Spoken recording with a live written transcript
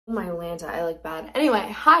My Lanta, I look bad.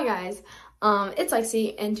 Anyway, hi guys. It's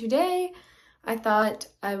Lexi, and today I thought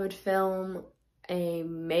I would film a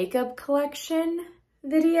makeup collection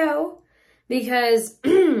video because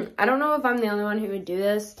I don't know if I'm the only one who would do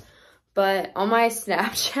this, but on my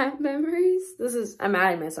Snapchat memories, I'm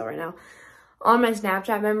mad at myself right now. On my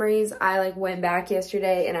Snapchat memories, I went back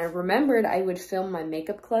yesterday and I remembered I would film my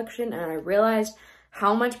makeup collection, and I realized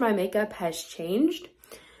how much my makeup has changed.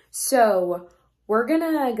 So we're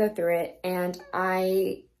gonna go through it, and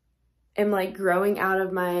I am growing out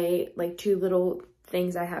of my two little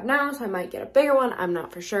things I have now, so I might get a bigger one. I'm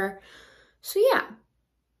not for sure. So yeah,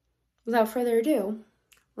 without further ado,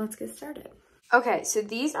 let's get started. Okay, so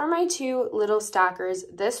these are my two little stackers.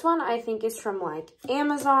 This one I think is from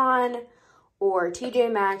Amazon or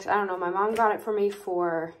TJ Maxx. I don't know. My mom got it for me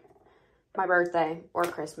for my birthday or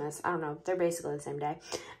Christmas. I don't know. They're basically the same day.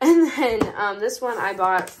 And then this one I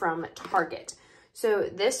bought from Target. So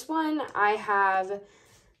this one I have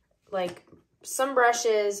some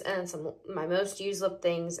brushes and some my most used lip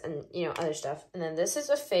things and other stuff. And then this is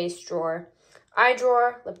a face drawer, eye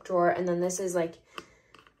drawer, lip drawer, and then this is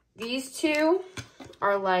these two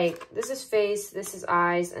are this is face, this is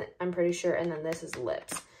eyes, I'm pretty sure, and then this is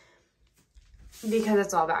lips because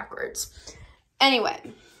it's all backwards. Anyway,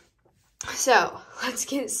 so let's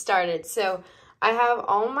get started. So I have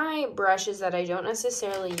all my brushes that I don't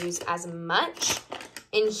necessarily use as much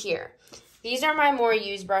in here. These are my more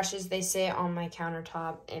used brushes. They sit on my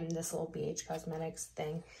countertop in this little BH Cosmetics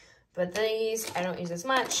thing. But these I don't use as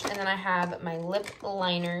much. And then I have my lip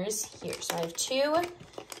liners here. So I have two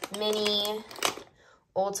mini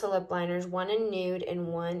Ulta lip liners, one in nude and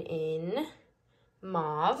one in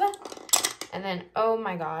mauve. And then, oh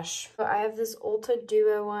my gosh, so I have this Ulta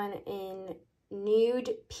Duo one in nude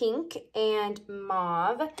pink and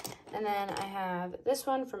mauve, and then I have this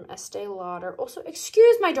one from Estee Lauder. Also,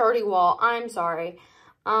 excuse my dirty wall, I'm sorry.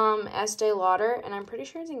 Estee Lauder, and I'm pretty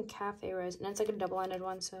sure it's in Cafe Rose, and it's a double-ended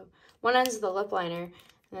one. So one end is the lip liner, and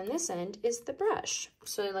then this end is the brush.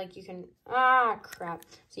 So you can so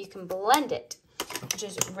you can blend it, which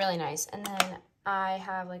is really nice. And then I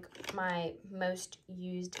have my most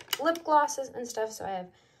used lip glosses and stuff. So I have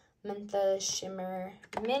Mentha Shimmer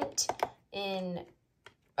Mint in,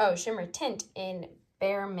 Shimmer Tint in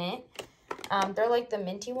Bare Mint. They're the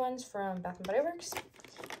minty ones from Bath & Body Works.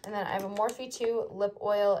 And then I have a Morphe 2 lip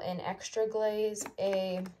oil in Extra Glaze,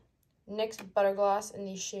 a NYX Butter Gloss in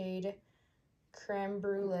the shade Creme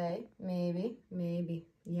Brulee, maybe,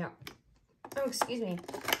 yeah. Oh, excuse me.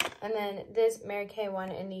 And then this Mary Kay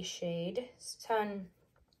one in the shade Sun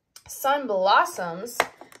Blossoms.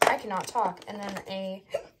 I cannot talk. And then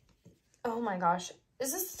oh my gosh.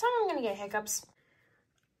 Is this the time I'm going to get hiccups?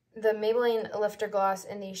 The Maybelline Lifter Gloss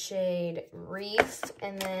in the shade Reef.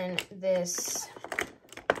 And then this,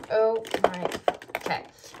 okay.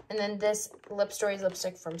 And then this Lip Stories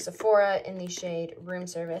lipstick from Sephora in the shade Room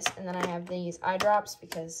Service. And then I have these eye drops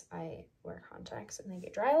because I wear contacts and they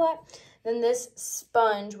get dry a lot. Then this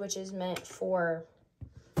sponge, which is meant for,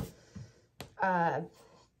 what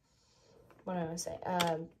do I want to say?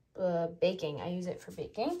 Baking. I use it for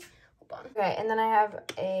baking. Okay, and then I have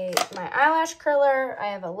my eyelash curler, I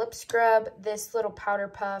have a lip scrub, this little powder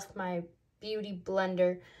puff, my beauty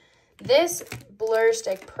blender, this Blur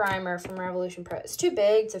Stick primer from Revolution Pro. It's too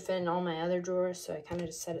big to fit in all my other drawers, so I kind of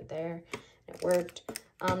just set it there. It worked.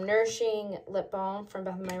 Nourishing lip balm from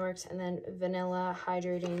Bath & Body Works, and then vanilla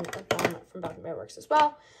hydrating lip balm from Bath & Body Works as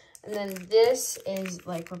well. And then this is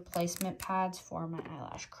replacement pads for my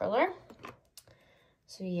eyelash curler.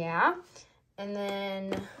 So yeah, and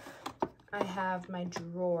then I have my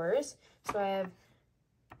drawers. So I have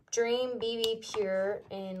Dream BB Pure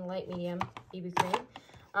in light medium BB cream.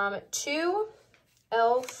 Two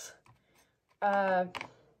e.l.f.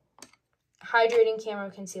 hydrating camo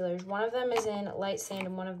concealers. One of them is in light sand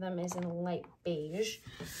and one of them is in light beige.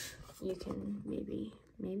 You can maybe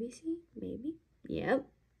see, maybe. Yep.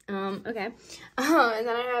 Okay. And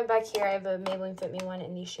then I have back here, I have a Maybelline Fit Me one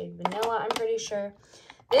in the shade Vanilla, I'm pretty sure.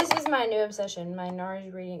 This is my new obsession, my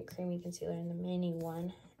NARS Radiant Creamy Concealer in the mini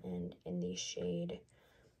one, and in the shade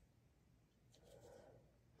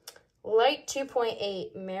Light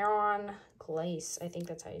 2.8 Marron Glace. I think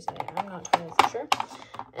that's how you say it. I'm not totally sure.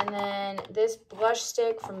 And then this blush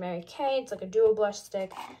stick from Mary Kay. It's a dual blush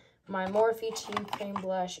stick. My Morphe 2 Cream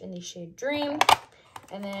Blush in the shade Dream.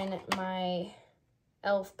 And then my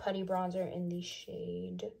e.l.f. Putty Bronzer in the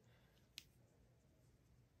shade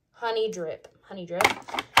Honey Drip.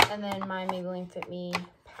 And then my Maybelline Fit Me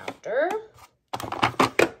powder.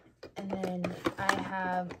 And then I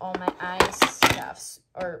have all my eye stuffs,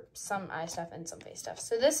 or some eye stuff and some face stuff.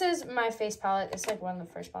 So this is my face palette. It's like one of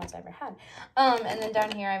the first palettes I ever had. And then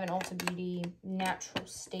down here I have an Ulta Beauty Natural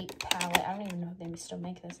State palette. I don't even know if they still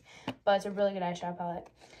make this, but it's a really good eyeshadow palette.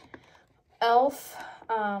 e.l.f.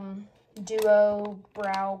 Duo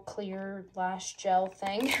Brow Clear Lash Gel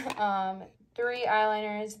thing. 3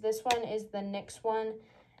 eyeliners. This one is the NYX one,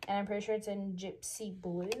 and I'm pretty sure it's in Gypsy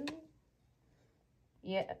Blue.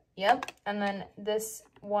 Yeah, yep. And then this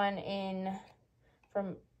one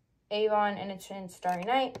from Avon, and it's in Starry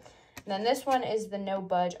Night. And then this one is the No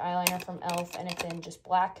Budge eyeliner from e.l.f., and it's in just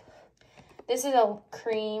black. This is a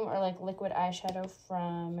cream or like liquid eyeshadow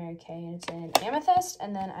from Mary Kay, and it's in Amethyst.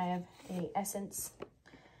 And then I have a Essence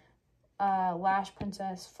Lash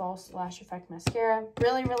Princess False Lash Effect Mascara.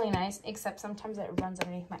 Really, really nice, except sometimes it runs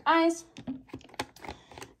underneath my eyes.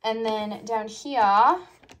 And then down here,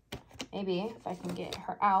 maybe if I can get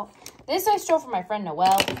her out. This I stole from my friend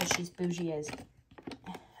Noelle because she's bougie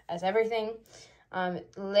as everything.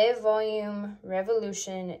 Le Volume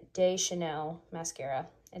Revolution de Chanel mascara.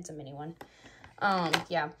 It's a mini one.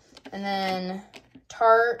 Yeah. And then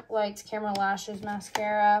Tarte Lights Camera Lashes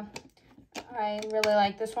mascara. I really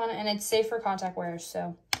like this one, and it's safe for contact wearers,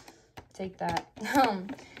 so take that.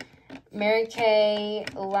 Mary Kay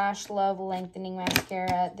Lash Love Lengthening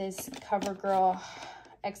Mascara. This CoverGirl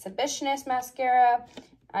Exhibitionist Mascara.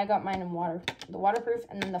 I got mine in the waterproof.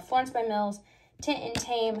 And then the Florence by Mills Tint and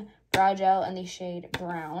Tame Brow Gel in the shade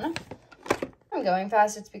Brown. I'm going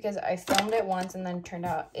fast. It's because I filmed it once and then turned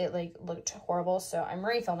out it like looked horrible. So I'm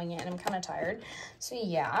refilming it and I'm kind of tired. So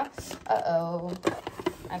yeah. Uh-oh.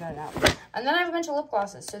 I got it out. And then I have a bunch of lip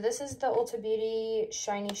glosses. So this is the Ulta Beauty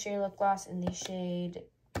Shiny Sheer Lip Gloss in the shade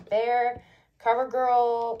Bear.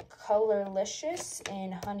 CoverGirl Colorlicious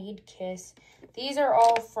and Honeyed Kiss. These are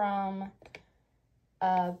all from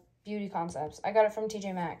Beauty Concepts. I got it from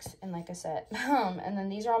TJ Maxx in like a set. And then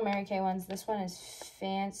these are all Mary Kay ones. This one is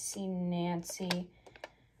Fancy Nancy,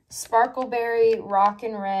 Sparkleberry,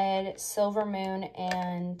 Rockin' Red, Silver Moon,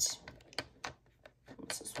 and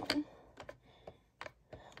what's this one?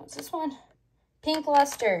 What's this one? Pink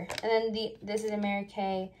Luster. And then this is a Mary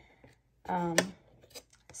Kay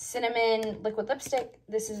Cinnamon Liquid Lipstick.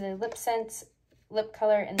 This is a Lip Sense lip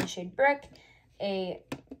color in the shade Brick.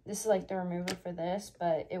 This is like the remover for this,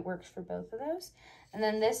 but it works for both of those. And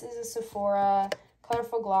then this is a Sephora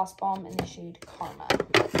Colorful Gloss Balm in the shade Karma.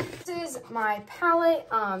 This is my palette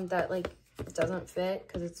that like doesn't fit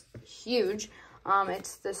because it's huge.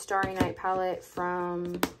 It's the Starry Night palette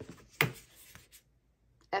from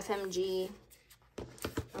FMG.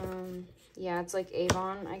 Yeah, it's like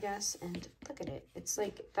Avon, I guess. And look at it. It's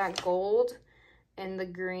like that gold, and the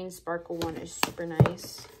green sparkle one is super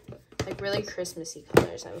nice. Like really Christmassy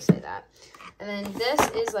colors, I will say that. And then this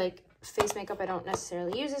is like face makeup I don't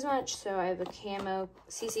necessarily use as much. So I have a Camo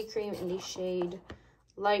CC cream in the shade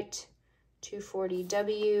Light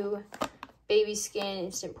 240W. Baby Skin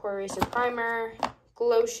Instant Pore Eraser Primer.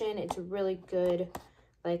 Glotion. It's a really good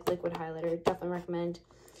like liquid highlighter. Definitely recommend.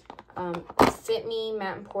 Fit Me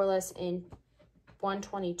Matte and Poreless in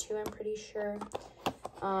 122, I'm pretty sure.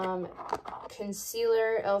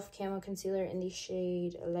 Concealer, e.l.f. Camo Concealer in the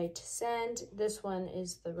shade Light Sand. This one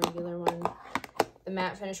is the regular one. The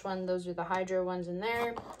matte finish one, those are the hydro ones in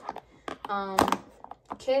there.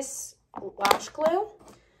 Kiss Lash Glue.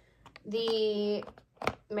 The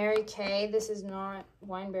Mary Kay, this is not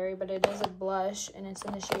Wineberry, but it is a blush, and it's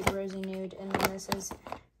in the shade Rosy Nude. And then this is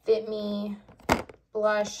Fit Me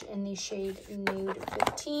Blush in the shade Nude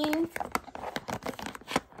 15.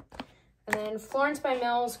 And then Florence by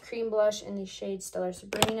Mills Cream Blush in the shade Stellar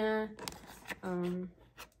Sabrina.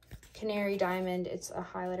 Canary Diamond. It's a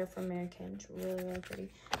highlighter from Mary Kay. It's really, really pretty.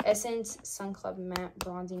 Essence Sun Club Matte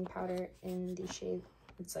Bronzing Powder in the shade.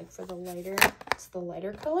 It's like for the lighter. It's the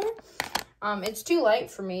lighter color. It's too light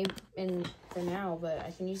for me for now, but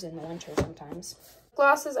I can use it in the winter sometimes.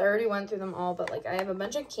 Glosses, I already went through them all, but like I have a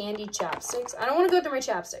bunch of candy chapsticks. I don't want to go through my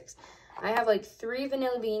chapsticks. I have like 3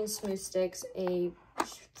 Vanilla Bean smooth sticks, a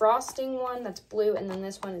frosting one that's blue, and then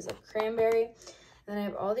this one is like cranberry. And then I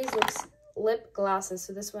have all these lip glosses.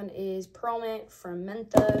 So this one is Pearl Mint from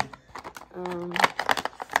Mentha.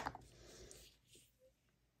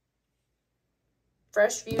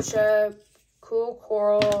 Fresh Fuchsia, Cool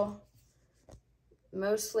Coral,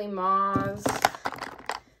 Mostly Mauve,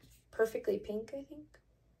 Perfectly Pink, I think.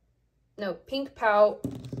 No, Pink Pout,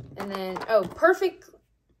 and then, oh,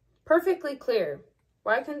 Perfectly Clear.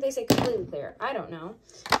 Why couldn't they say completely clear? I don't know.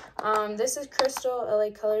 This is Crystal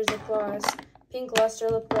LA Colors Lip Gloss, Pink Luster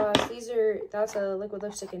Lip Gloss. That's a liquid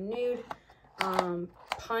lipstick in nude.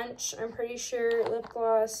 Punch, I'm pretty sure, lip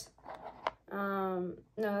gloss. No,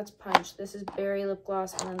 that's Punch. This is Berry lip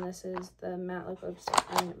gloss, and then this is the matte lipstick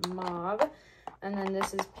in Mauve. And then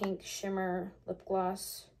this is Pink Shimmer lip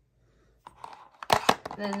gloss.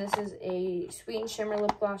 And then this is a Sweet and Shimmer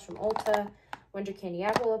lip gloss from Ulta. Winter Candy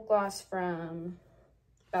Apple lip gloss from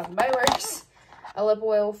Bath & Body Works. A lip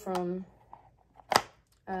oil from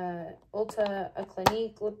Ulta, a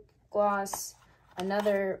Clinique lip gloss.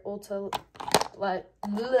 Another Ulta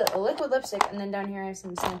liquid lipstick, and then down here I have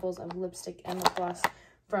some samples of lipstick and lip gloss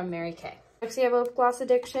from Mary Kay. Does she have a lip gloss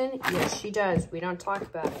addiction? Yes, she does. We don't talk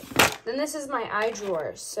about it. Then this is my eye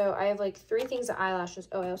drawer. So I have like 3 things of eyelashes.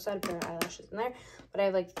 Oh, I also had a pair of eyelashes in there, but I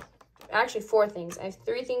have like actually 4 things. I have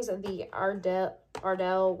 3 things of the Ardell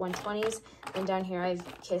 120s, and down here I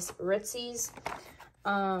have Kiss Ritzies,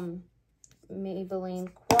 Maybelline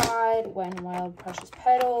Quad, Wet n Wild Precious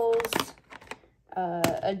Petals,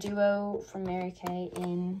 a duo from Mary Kay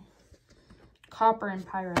in Copper and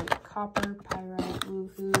Pyrite. Copper, Pyrite,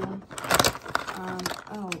 woohoo.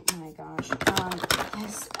 Oh my gosh.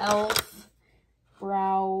 This e.l.f.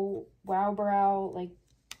 Wow Brow, like,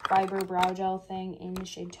 fiber brow gel thing in the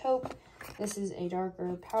shade Taupe. This is a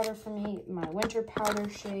darker powder for me, my winter powder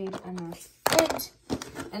shade, and that's it.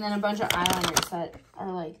 And then a bunch of eyeliners that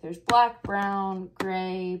are like, there's black, brown,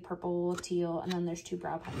 gray, purple, teal, and then there's 2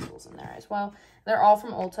 brow pencils in there as well. They're all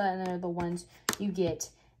from Ulta, and they're the ones you get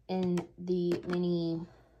in the mini,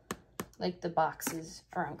 like the boxes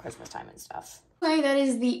around Christmas time and stuff. Okay, that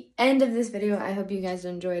is the end of this video. I hope you guys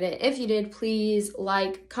enjoyed it. If you did, please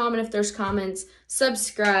like, comment if there's comments,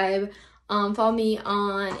 subscribe, follow me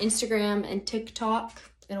on Instagram and TikTok.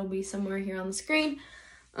 It'll be somewhere here on the screen.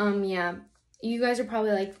 Yeah, you guys are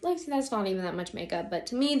probably like, Lexi, that's not even that much makeup, but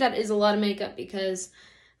to me that is a lot of makeup because,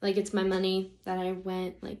 like, it's my money that I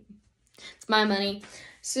went, like, it's my money.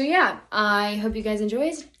 So yeah, I hope you guys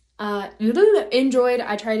enjoyed. I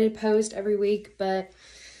try to post every week, but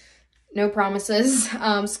no promises.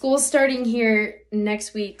 School's starting here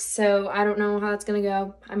next week, so I don't know how it's gonna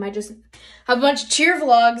go. I might just have a bunch of cheer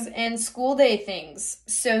vlogs and school day things.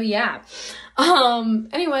 So yeah.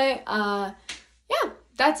 Anyway, yeah,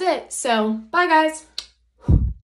 that's it. So bye guys.